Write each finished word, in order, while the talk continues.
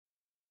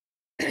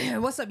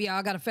What's up, y'all?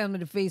 I got a family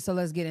to feed, so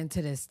let's get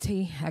into this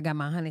tea. I got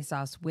my honey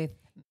sauce with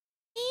me.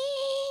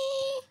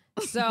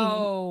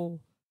 So,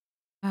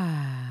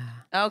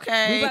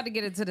 okay. we about to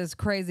get into this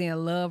crazy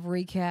in love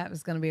recap.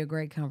 It's going to be a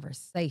great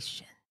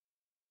conversation.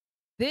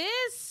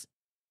 This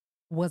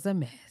was a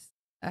mess.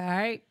 All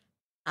right.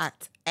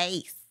 Hot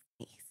ace.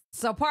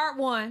 So part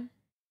one,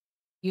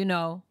 you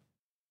know,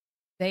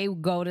 they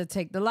go to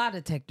take the lie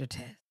detector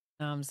test.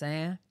 You know what I'm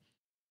saying?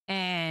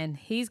 And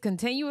he's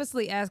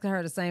continuously asking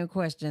her the same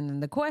question.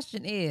 And the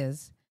question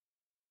is,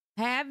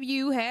 have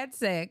you had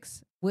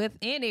sex with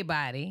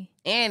anybody?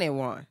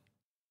 Anyone.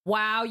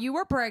 While you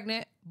were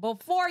pregnant,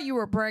 before you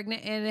were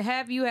pregnant, and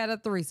have you had a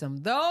threesome?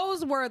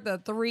 Those were the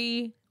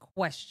three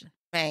questions.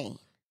 Man.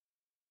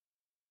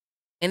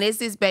 And it's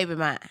his baby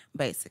mine,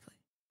 basically.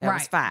 That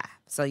was 5.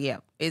 So, yeah,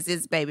 it's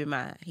his baby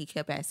mine. He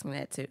kept asking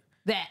that, too.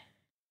 That.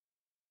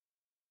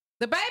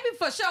 The baby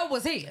for sure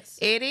was his.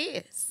 It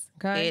is.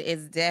 Okay. It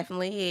is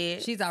definitely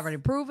his. She's already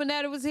proven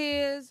that it was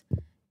his.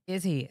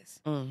 It's his.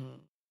 Mm-hmm.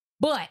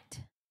 But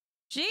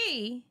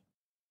she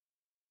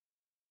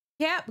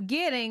kept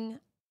getting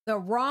the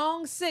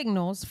wrong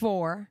signals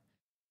for,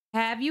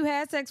 have you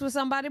had sex with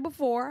somebody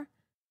before?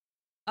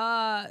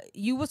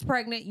 You was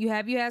pregnant. You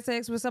had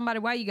sex with somebody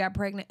while you got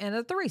pregnant, and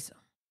a threesome.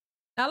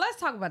 Now let's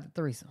talk about the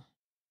threesome.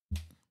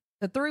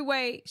 The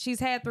three-way, she's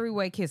had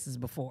three-way kisses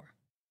before.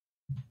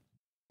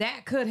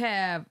 That could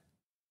have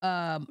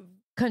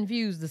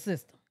confused the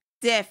system.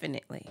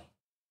 Definitely.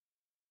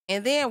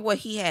 And then what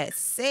he had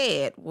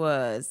said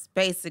was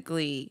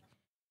basically,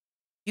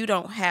 you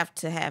don't have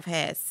to have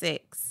had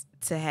sex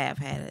to have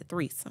had a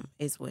threesome,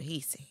 is what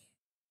he said.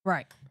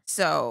 Right.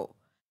 So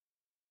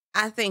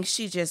I think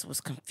she just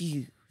was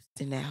confused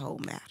in that whole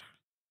matter.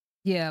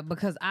 Yeah,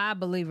 because I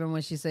believe her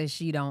when she says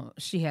she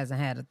hasn't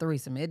had a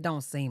threesome. It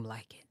don't seem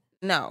like it.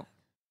 No.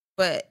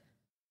 But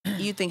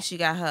you think she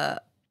got her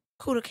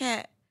cooter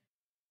cat?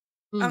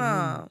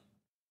 Mm-hmm.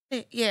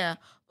 Yeah,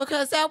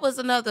 because that was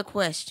another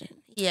question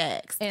he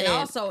asked. And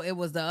also it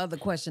was the other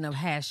question of,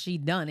 has she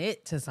done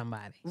it to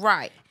somebody?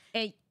 Right.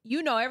 And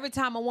you know, every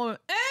time a woman,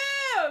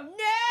 oh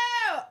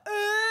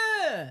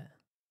no,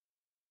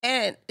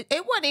 and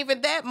it wasn't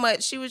even that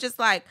much. She was just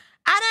like,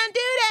 I done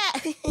do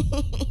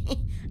that.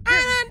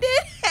 I done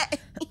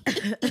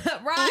did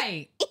that.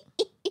 Right.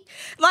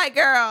 Like,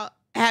 girl,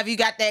 have you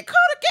got that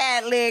cooter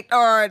cat licked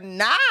or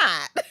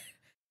not?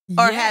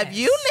 Or have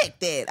you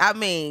licked it? I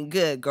mean,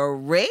 good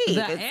grief.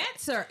 The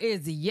answer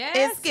is yes.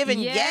 It's given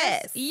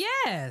yes.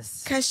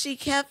 Yes. Because she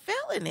kept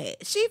feeling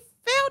it. She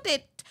felt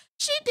it.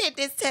 She did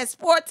this test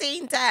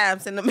 14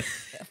 times in the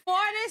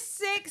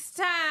 46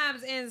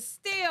 times and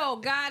still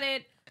got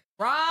it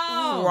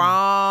wrong.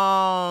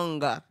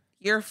 Wrong.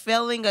 You're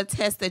failing a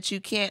test that you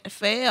can't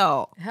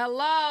fail. Hello.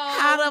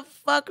 How the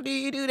fuck do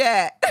you do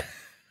that?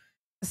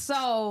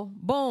 So,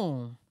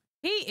 boom.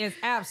 He is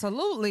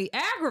absolutely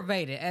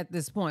aggravated at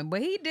this point,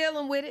 but he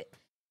dealing with it.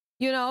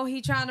 You know,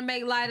 he trying to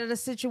make light of the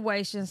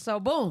situation. So,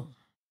 boom.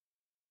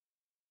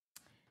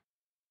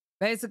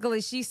 Basically,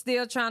 she's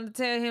still trying to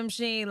tell him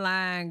she ain't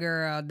lying,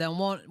 girl. Don't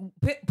want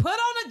put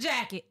on a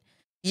jacket.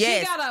 Yes.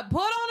 She gotta put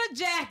on a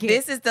jacket.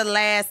 This is the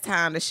last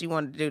time that she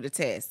wanted to do the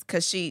test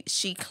because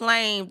she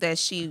claimed that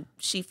she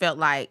felt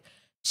like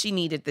she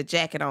needed the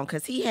jacket on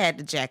because he had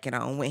the jacket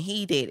on when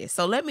he did it.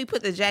 So let me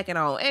put the jacket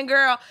on. And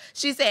girl,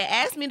 she said,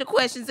 ask me the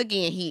questions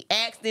again. He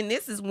asked, and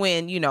this is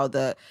when, you know,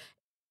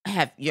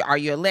 are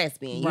you a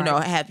lesbian? Right. You know,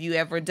 have you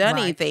ever done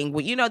anything?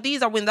 Well, you know,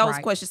 these are when those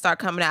questions start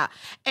coming out.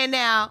 And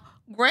now,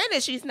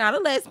 granted, she's not a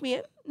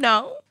lesbian.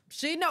 No.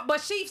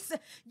 But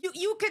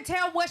you could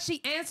tell what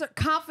she answered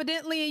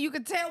confidently, and you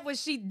could tell what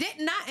she did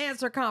not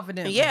answer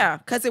confidently. Yeah,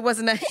 because it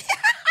wasn't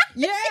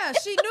Yeah,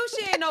 she knew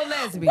she ain't no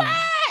lesbian. What?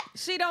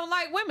 She don't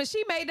like women.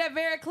 She made that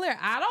very clear.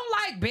 I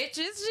don't like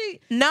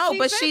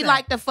bitches. She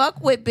like to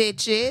fuck with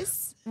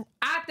bitches.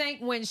 I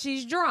think when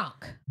she's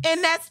drunk.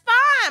 And that's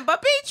fine,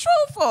 but be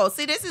truthful.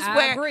 See, this is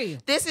I agree.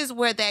 This is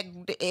where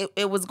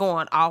it was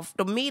going off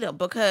the meter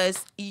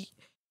because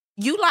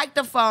you like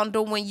to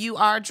fondle when you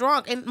are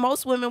drunk, and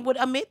most women would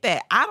admit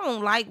that. I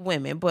don't like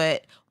women,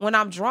 but when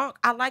I'm drunk,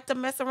 I like to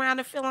mess around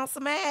and feel on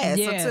some ass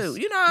or two.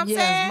 You know what I'm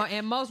saying?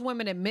 And most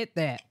women admit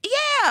that.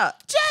 Yeah,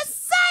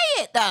 just say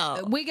it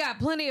though. We got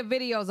plenty of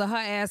videos of her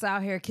ass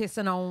out here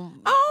kissing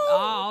on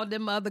all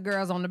them other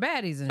girls on the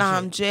baddies and shit.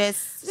 I'm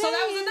just saying. So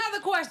that was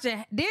another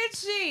question. Did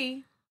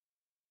she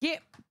get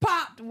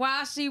popped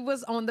while she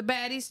was on the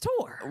baddies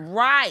tour?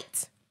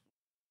 Right.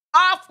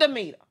 Off the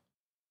meter.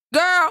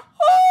 Girl,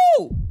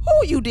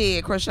 who you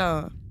did,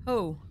 Chrisean?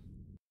 Who?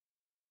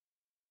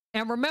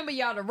 And remember,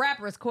 y'all, the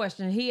rappers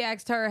question. He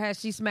asked her, has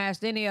she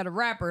smashed any of the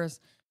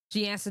rappers?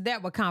 She answered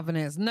that with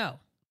confidence, no.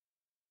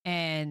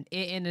 And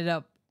it ended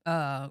up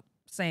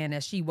saying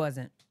that she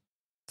wasn't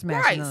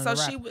smashing none of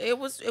the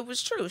rappers. It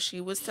was true. She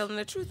was telling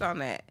the truth on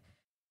that.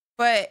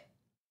 But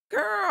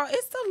girl,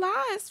 it's the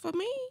lies for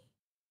me.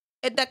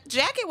 The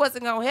jacket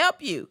wasn't gonna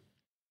help you.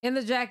 And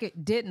the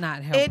jacket did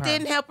not help her. It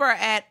didn't help her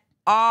at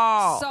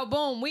Oh. So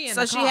boom, we in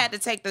So the she car. had to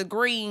take the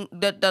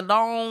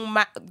long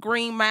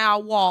Green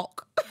Mile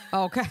walk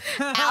Okay.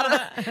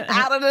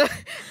 out of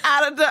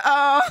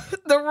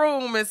the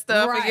room and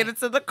stuff and get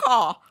into the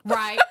car.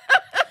 Right.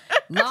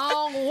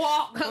 Long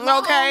walk.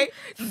 Long Okay.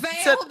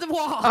 failed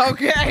walk.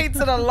 Okay,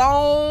 to the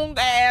long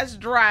ass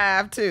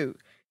drive too.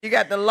 You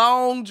got the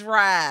long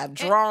drive,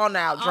 drawn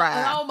out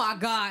drive. Oh my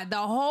God. The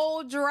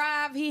whole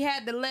drive, he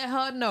had to let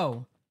her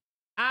know,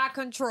 I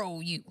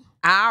control you.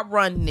 I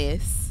run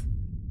this.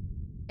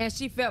 And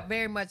she felt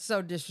very much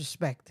so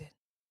disrespected.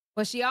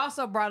 But she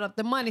also brought up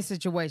the money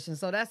situation.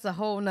 So that's a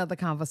whole nother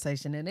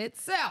conversation in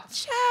itself.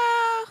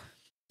 Child.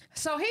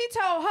 So he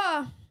told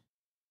her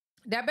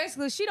that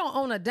basically she don't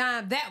own a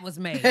dime that was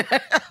made.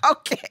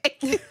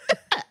 Okay.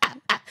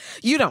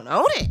 You don't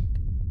own it.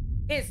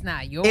 It's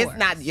not yours. It's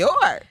not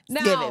yours.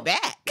 Now, give it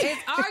back.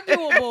 It's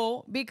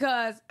arguable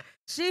because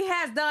she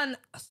has done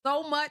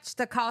so much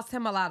to cost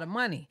him a lot of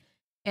money.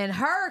 And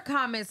her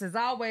comments is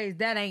always,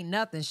 that ain't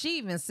nothing. She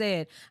even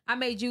said, I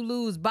made you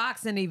lose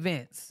boxing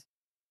events.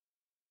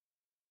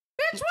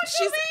 Bitch, what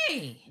you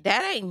mean?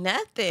 That ain't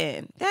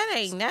nothing. That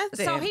ain't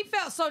nothing. So he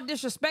felt so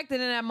disrespected in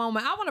that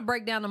moment. I want to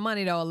break down the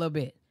money, though, a little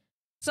bit.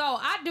 So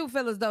I do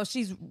feel as though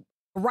she's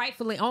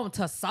rightfully on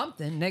to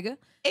something, nigga.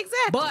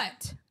 Exactly.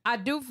 But I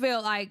do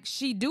feel like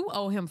she do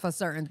owe him for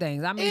certain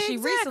things. I mean, she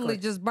recently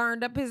just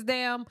burned up his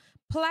damn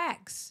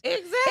plaques.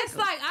 Exactly. It's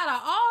like, out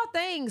of all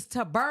things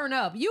to burn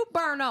up, you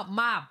burn up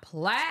my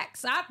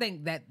plaques. I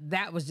think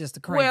that was just the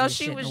craziest Well, shit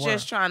she in was the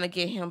just world. trying to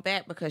get him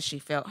back because she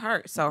felt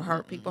hurt. So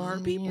hurt people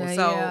hurt people. Yeah,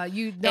 so yeah,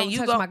 you don't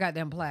touch my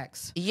goddamn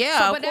plaques. Yeah,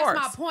 so, of but course.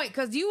 that's my point,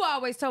 because you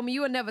always told me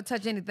you would never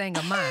touch anything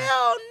of mine.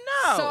 Hell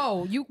no.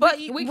 So we can't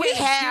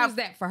excuse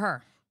that for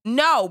her.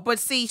 No, but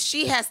see,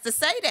 she has to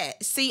say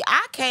that. See,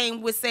 I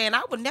came with saying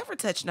I would never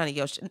touch none of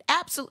your shit.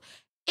 Absolutely.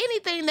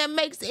 Anything that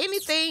makes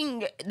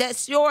anything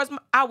that's yours,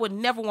 I would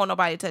never want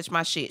nobody to touch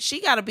my shit.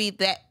 She got to be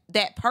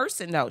that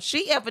person, though.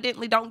 She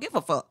evidently don't give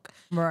a fuck.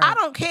 Right. I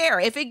don't care.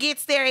 If it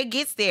gets there, it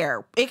gets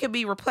there. It can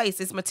be replaced.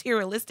 It's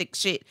materialistic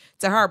shit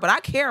to her, but I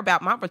care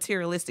about my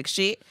materialistic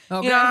shit.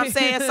 Okay. You know what I'm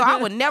saying? So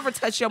I would never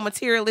touch your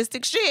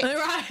materialistic shit.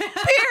 Right.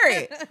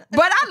 Period.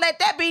 But I let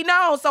that be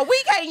known, so we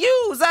can't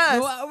use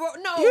us. What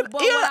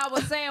I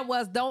was saying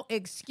was, don't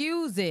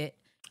excuse it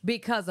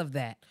because of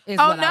that.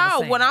 Oh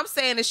no! What I'm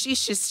saying is she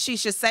should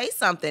say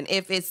something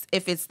if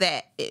it's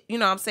that, you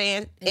know what I'm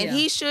saying, and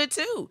he should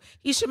too.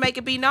 He should make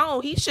it be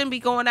known. He shouldn't be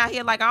going out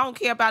here like, I don't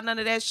care about none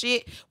of that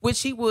shit,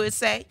 which he would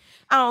say,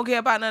 I don't care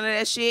about none of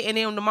that shit. And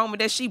then the moment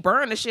that she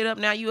burned the shit up,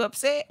 now you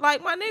upset,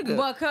 like, my nigga.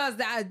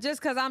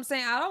 Because I'm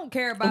saying I don't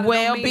care about it,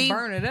 don't mean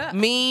burn it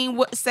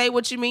up. Say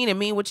what you mean and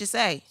mean what you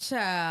say.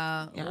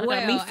 Child.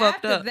 Got me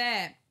fucked after up.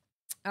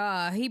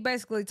 that, he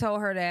basically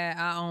told her that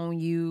I own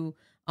you.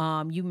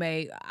 I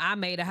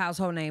made a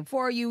household name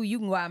for you. You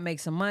can go out and make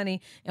some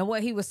money. And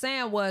what he was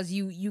saying was,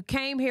 you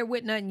came here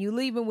with nothing, you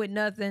leaving with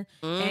nothing,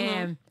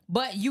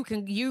 but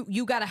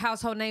you got a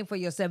household name for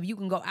yourself. You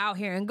can go out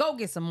here and go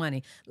get some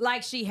money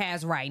like she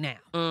has right now.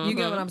 You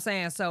get what I'm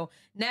saying? So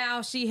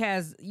now she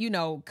has,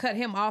 cut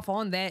him off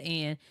on that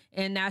end,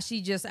 and now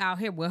she just out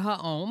here with her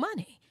own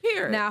money.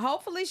 Period. Now,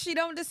 hopefully she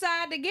don't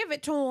decide to give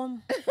it to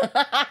him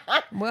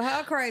with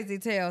her crazy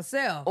tail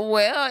self.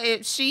 Well,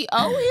 if she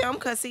owe him,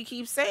 because he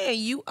keeps saying,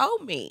 you owe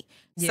me.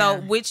 Yeah.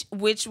 So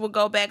which will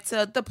go back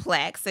to the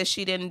plaques that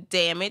she didn't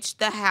damage,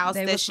 the house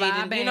They that was she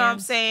didn't, $5 you know what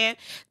I'm saying?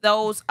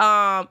 Those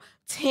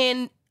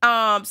 10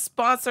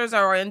 sponsors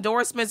or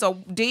endorsements or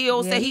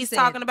deals that he's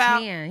talking about.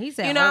 10. He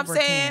said, you know what I'm over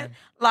saying? 10.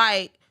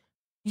 Like,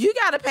 you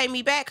got to pay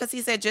me back, because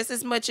he said just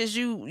as much as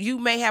you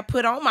may have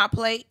put on my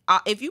plate.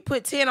 If you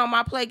put 10 on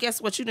my plate, guess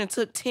what? You done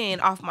took 10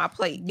 off my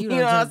plate. You know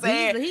what I'm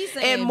saying? He's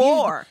saying and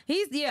more.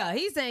 He's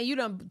saying you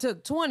done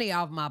took 20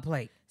 off my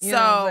plate. You know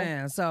what I'm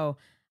saying? So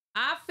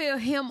I feel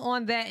him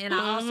on that, and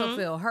I also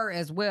feel her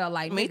as well.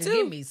 Like, me nigga, too.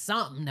 give me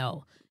something,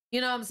 though. You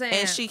know what I'm saying?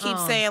 And she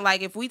keeps saying,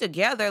 like, if we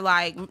together,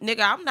 like,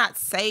 nigga, I'm not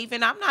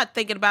saving. I'm not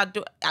thinking about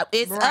doing.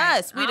 It's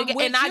us. We together,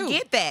 and I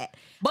get that.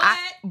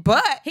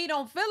 But he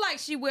don't feel like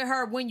she with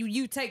her when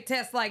you take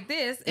tests like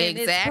this, and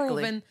it's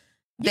proven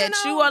that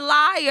you a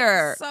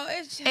liar. So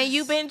it's just, and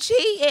you've been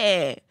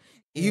cheating.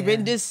 You've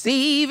been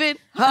deceiving,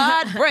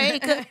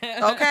 heartbreaker.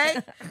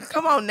 Okay,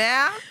 come on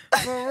now.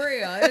 For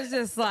real, it's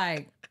just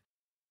like,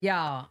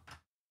 y'all,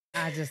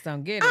 I just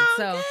don't get it.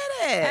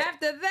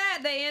 After that,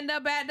 they end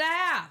up at the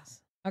house.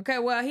 Okay,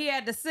 well, he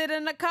had to sit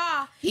in the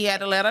car. He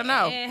had to let her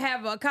know and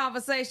have a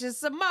conversation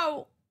some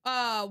more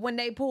when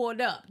they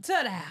pulled up to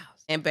the house.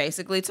 And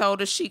basically told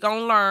her she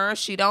gonna learn.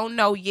 She don't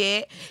know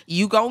yet.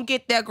 You gonna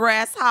get that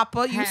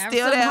grasshopper. You have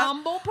still some there.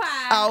 Humble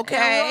pie. Okay.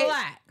 And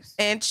relax.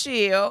 And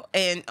chill.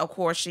 And of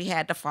course she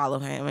had to follow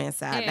him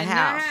inside the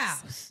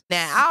house.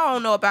 Now, I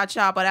don't know about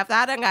y'all, but after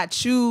I done got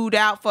chewed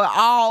out for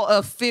all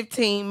of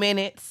 15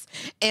 minutes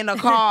in a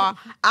car,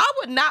 I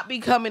would not be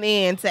coming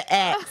in to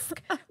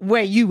ask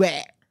where you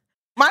at.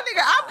 My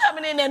nigga, I'm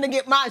coming in there to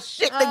get my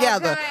shit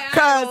together.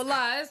 Cause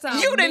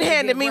you done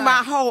handed me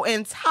my whole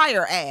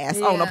entire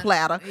ass on a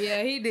platter.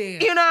 Yeah, he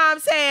did. You know what I'm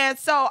saying?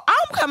 So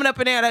I'm coming up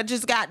in there to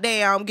just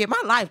goddamn get my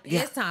life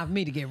together. It's time for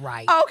me to get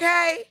right.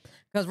 Okay.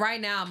 Because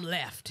right now I'm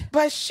left.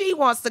 But she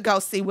wants to go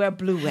see where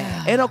Blue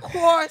at. And of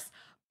course,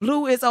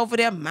 Blue is over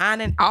there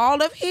minding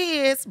all of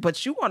his,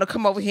 but you want to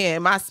come over here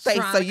in my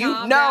space so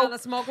you know.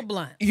 Smoke a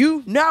blunt.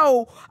 You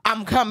know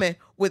I'm coming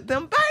with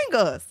them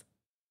bangers.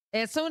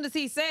 As soon as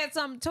he said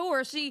something to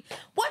her, she,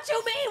 what you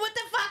mean? What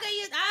the fuck are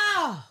you?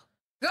 Oh,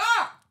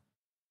 girl.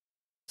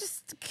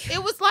 Just,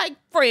 it was like,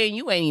 friend,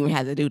 you ain't even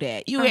had to do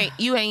that. You ain't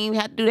even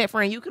had to do that,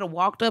 friend. You could have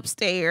walked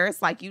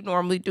upstairs like you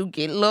normally do.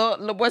 Get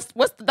what's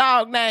the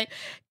dog name?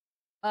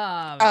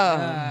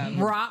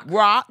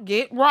 Rock.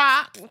 Get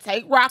Rock.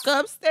 Take Rock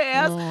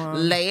upstairs.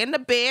 Lay in the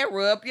bed,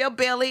 rub your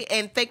belly,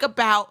 and think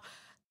about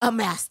a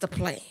master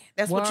plan.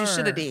 That's what you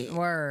should have did. You know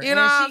what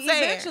I'm saying?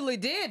 She eventually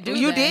did do that.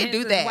 You did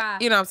do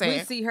that. You know what I'm saying?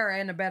 We see her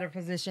in a better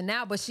position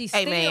now, but she's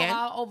still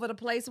all over the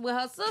place with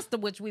her sister,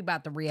 which we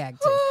about to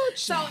react to. Ooh,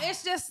 so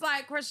it's just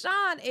like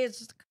Chrisean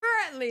is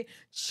currently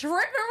tripping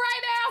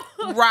right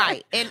now.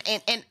 Right.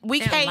 And we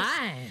can't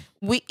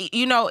we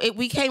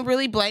can't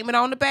really blame it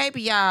on the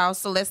baby, y'all.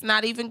 So let's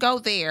not even go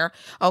there.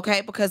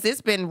 Okay? Because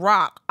it's been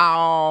Rock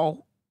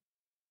all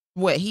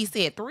what he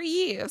said 3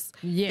 years.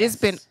 Yes. It's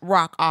been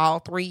Rock all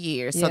 3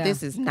 years. So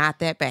this is not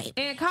that baby.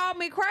 And called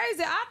me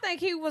crazy. I think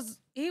he was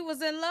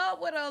in love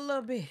with her a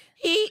little bit.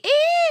 He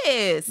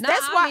is.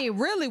 That's why he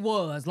really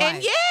was. Like,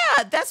 and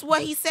yeah, that's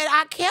what he said.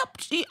 I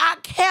kept,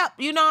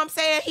 you know what I'm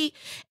saying?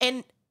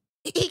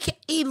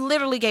 He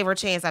literally gave her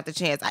chance after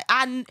chance.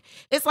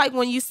 It's like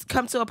when you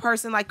come to a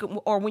person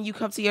or when you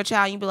come to your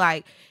child, you be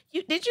like,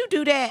 did you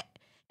do that?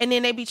 And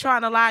then they be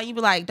trying to lie. You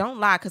be like, don't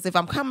lie, because if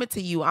I'm coming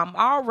to you, I'm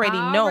already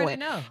knowing.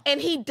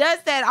 And he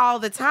does that all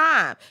the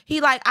time.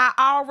 He like, I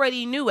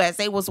already knew. As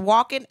they was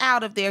walking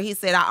out of there, he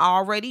said, I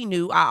already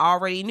knew.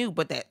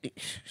 But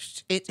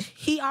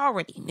he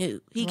already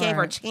knew. He gave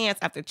her chance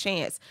after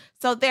chance.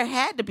 So there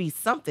had to be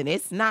something.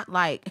 It's not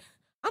like,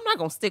 I'm not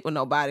going to stick with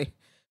nobody.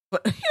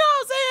 But you know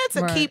what I'm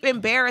saying? To keep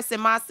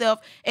embarrassing myself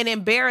and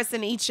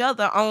embarrassing each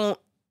other on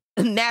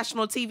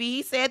national TV.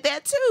 He said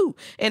that too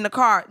in the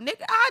car.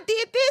 Nigga, I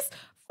did this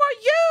for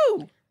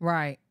you.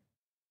 Right.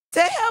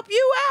 To help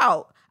you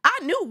out. I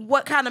knew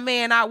what kind of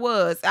man I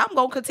was. I'm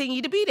going to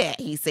continue to be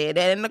that. He said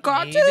that in the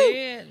car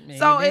too.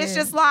 So it's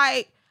just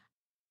like,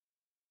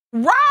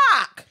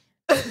 Rock.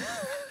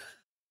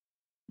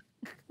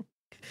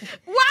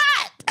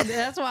 What?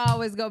 That's why I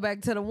always go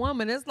back to the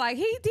woman. It's like,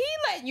 he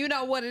letting you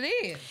know what it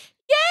is.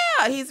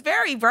 Yeah, he's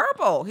very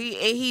verbal.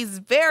 He's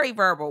very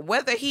verbal.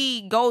 Whether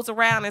he goes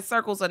around in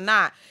circles or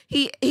not,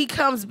 he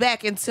comes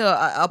back into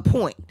a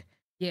point.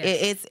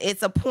 Yes.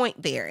 It's a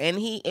point there, and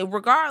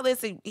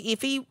regardless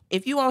if you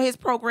on his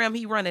program,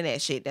 he running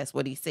that shit. That's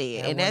what he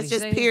said, and that's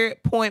just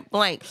period, point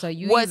blank. So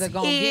you what's either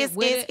gonna his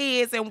is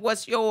his, and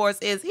what's yours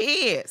is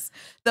his.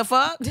 The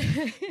fuck,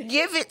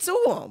 give it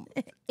to him.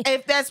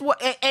 If that's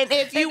what, and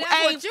if you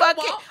ain't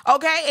fucking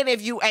okay, and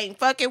if you ain't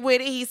fucking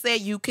with it, he said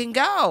you can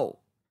go.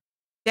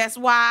 That's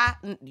why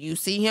you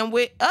see him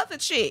with other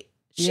chick.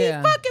 She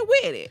fucking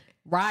with it,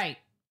 right?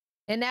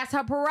 And that's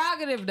her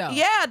prerogative, though.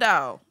 Yeah,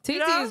 though.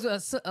 TITI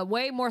is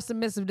way more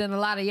submissive than a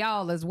lot of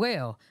y'all as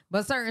well.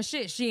 But certain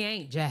shit, she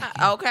ain't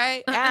jacking.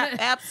 Okay,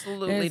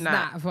 absolutely it's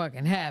not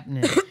fucking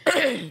happening.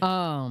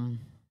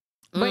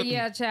 But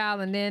yeah,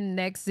 child. And then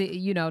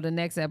the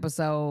next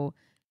episode,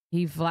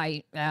 he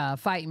fighting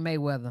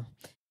Mayweather.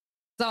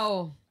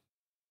 So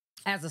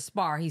as a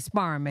he's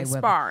sparring Mayweather.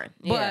 Sparring,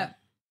 but.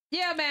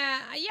 Yeah,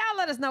 man. Y'all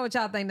let us know what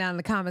y'all think down in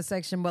the comment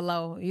section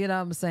below. You know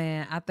what I'm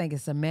saying? I think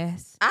it's a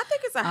mess. I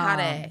think it's a hot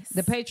ass.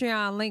 The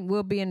Patreon link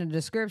will be in the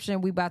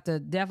description. We about to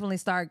definitely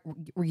start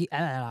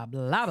blah,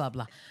 blah,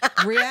 blah.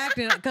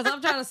 Reacting, because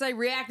I'm trying to say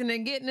reacting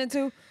and getting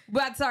into.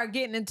 We about to start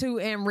getting into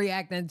and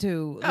reacting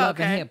to Love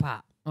and Hip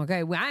Hop.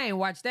 Okay, well, I ain't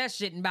watched that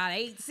shit in about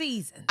 8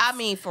 seasons. I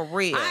mean, for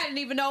real. I didn't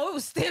even know it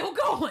was still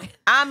going.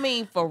 I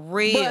mean, for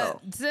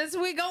real. But since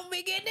we gonna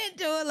be getting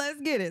into it,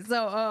 let's get it.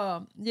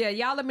 So, yeah,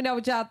 y'all let me know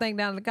what y'all think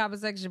down in the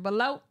comment section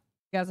below.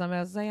 Got something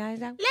else to say? Love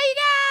you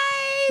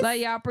guys. Love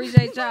y'all.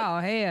 Appreciate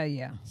y'all. Hell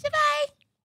yeah. Bye.